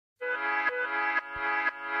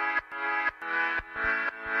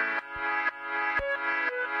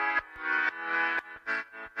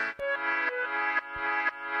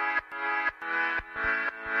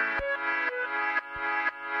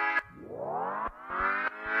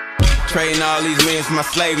Trading all these millions for my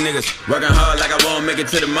slave niggas. Working hard like I won't make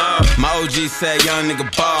it to the mall. My OG said young nigga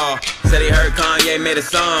ball. Said he heard Kanye made a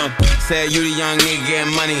song. Said you the young nigga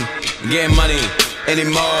getting money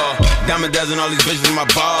anymore. Diamond dozen, all these bitches in my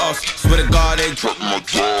balls. Swear to God they drop my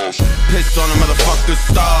drawers. Piss on a motherfucker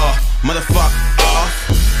star. Motherfuck off.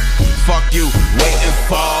 Fuck you waiting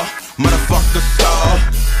for. Motherfucker star.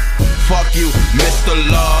 Fuck you, Mr.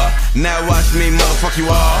 Law. Now watch me motherfuck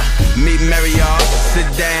you all. Meet Mary y'all. Sit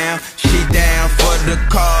down, she down for the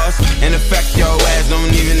cause. And affect your ass,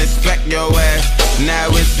 don't even expect your ass.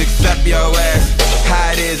 Now it's accept your ass.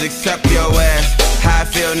 How it is, accept your ass. How I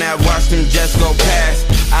feel now, watch them just go past.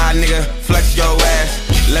 Nigga, flex your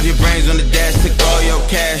ass. Left your brains on the dash, took all your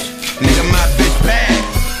cash. Nigga, my bitch bad.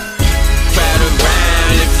 Ride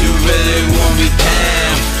around if you really want me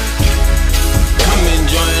down. Come and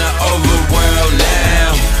join the overworld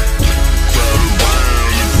now.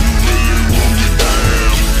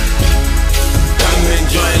 Come and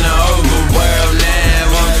join the overworld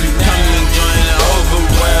now. Won't you come and join the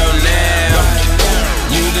overworld now?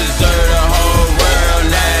 You deserve the whole world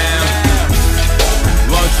now.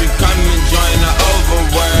 Won't you come and join the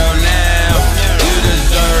overworld now? You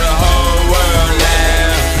deserve the whole world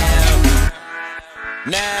now.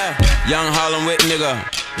 Now, young Harlem Wit nigga.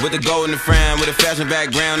 With the golden frown, with a fashion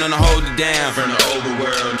background, on the hold it down. From the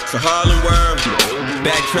overworld to Harlem world.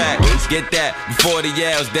 Backtrack, get that, before the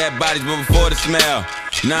yells, dead bodies, but before the smell.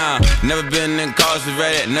 Nah, never been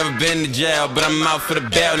incarcerated, never been to jail, but I'm out for the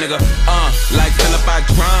bail, nigga. Like Philip I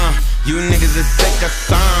drum, you niggas is sick of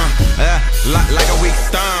song. Like a weak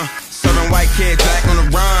stone, serving white kids back on the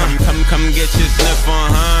run. Come get your sniff on,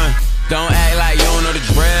 huh? Don't act like you don't know the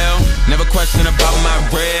drill. Never question about my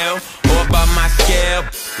real or about my scale.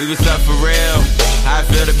 We was up for real. How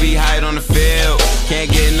I feel to be high on the field.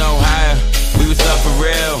 Can't get no higher. We was up for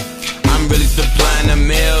real. I'm really supplying the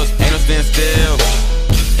meals. Ain't no stand still.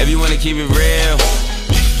 If you wanna keep it real,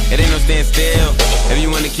 it ain't no stand still. If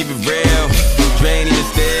you wanna keep it real, Dre ain't even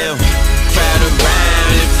still. Crowd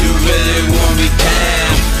around if you really want me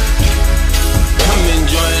down. Come and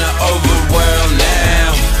join the overworld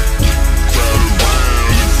now.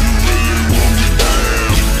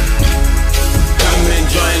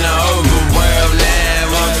 Join the overworld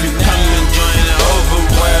now. Won't you come and join the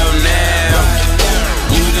overworld now?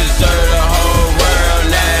 You deserve the whole world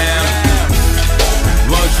now.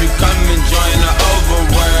 Won't you come and join the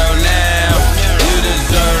overworld now? You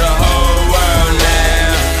deserve the whole world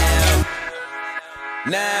now.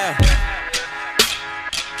 Now.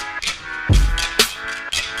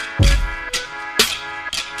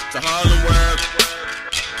 To Harlem.